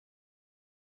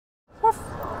Woof.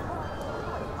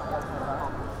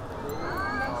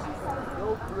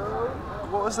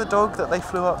 What was the dog that they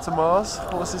flew up to Mars?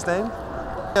 What was his name?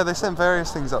 Yeah, they sent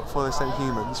various things up before they sent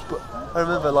humans, but I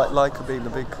remember like Laika being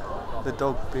the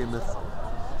dog being the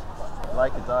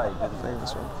Laika died, didn't he?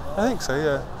 famous one. I think so,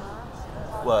 yeah.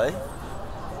 Why?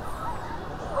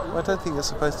 Well, I don't think it's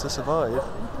supposed to survive.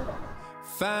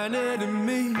 Find it in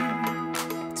me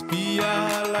to be your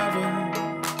lover.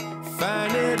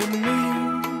 Find it in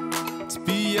me to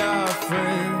be your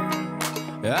friend.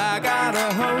 I got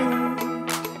a home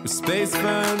with space for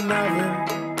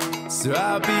another, so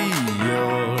I'll be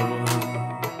yours.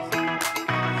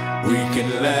 We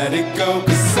can let it go,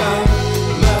 'cause I'm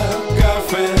my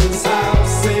girlfriend's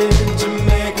house in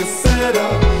Jamaica set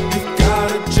up. You've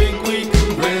got a drink we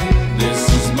can bring. This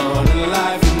is more than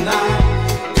life, and I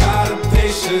got a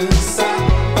patience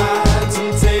side by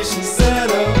temptation set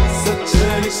up. Such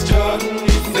an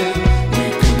extraordinary thing. We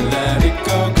can let it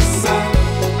go, 'cause I'm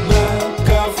my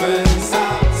girlfriend's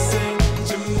house in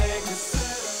Jamaica set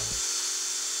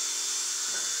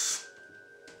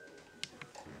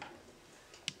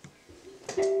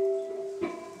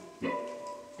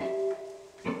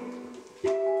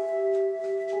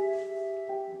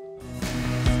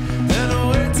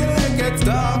gets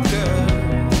darker.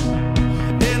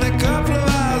 In a couple of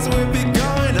hours we'll be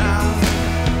going out,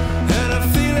 and I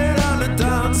feel it on the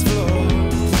dance floor,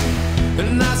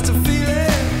 and I still feel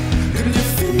it. Can you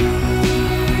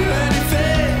feel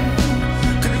anything?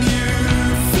 Can you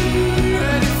feel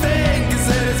anything? 'Cause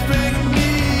it's bringing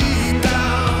me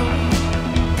down.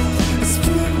 It's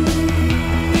bringing me.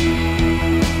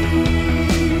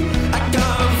 I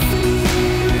can't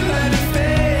feel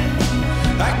anything.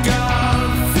 I can't.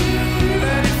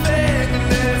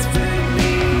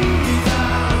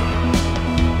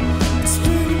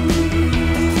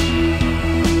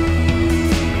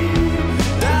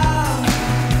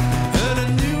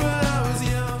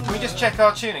 Check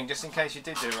our tuning just in case you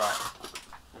did do it right.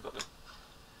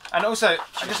 And also,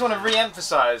 I just want to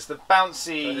re-emphasise the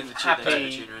bouncy,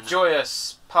 happy,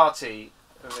 joyous party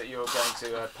that you're going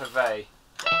to purvey.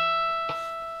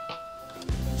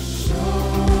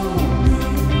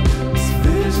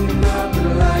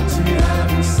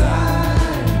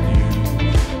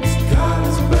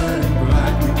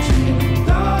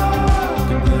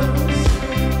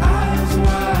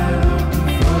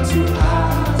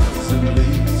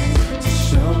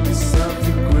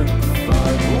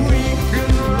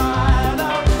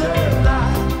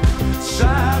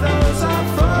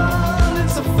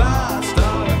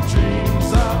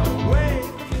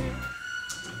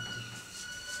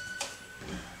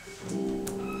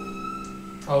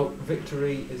 Oh,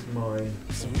 victory is mine.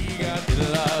 So we got the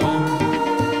love.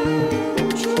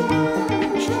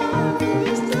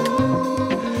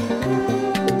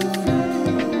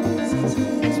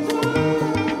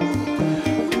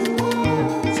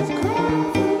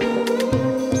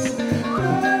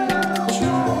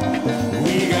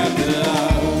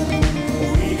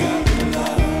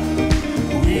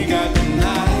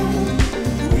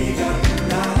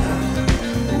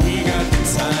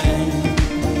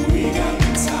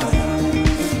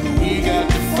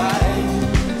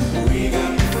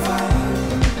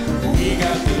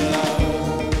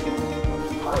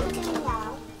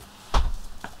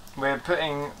 We're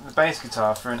putting the bass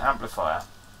guitar through an amplifier.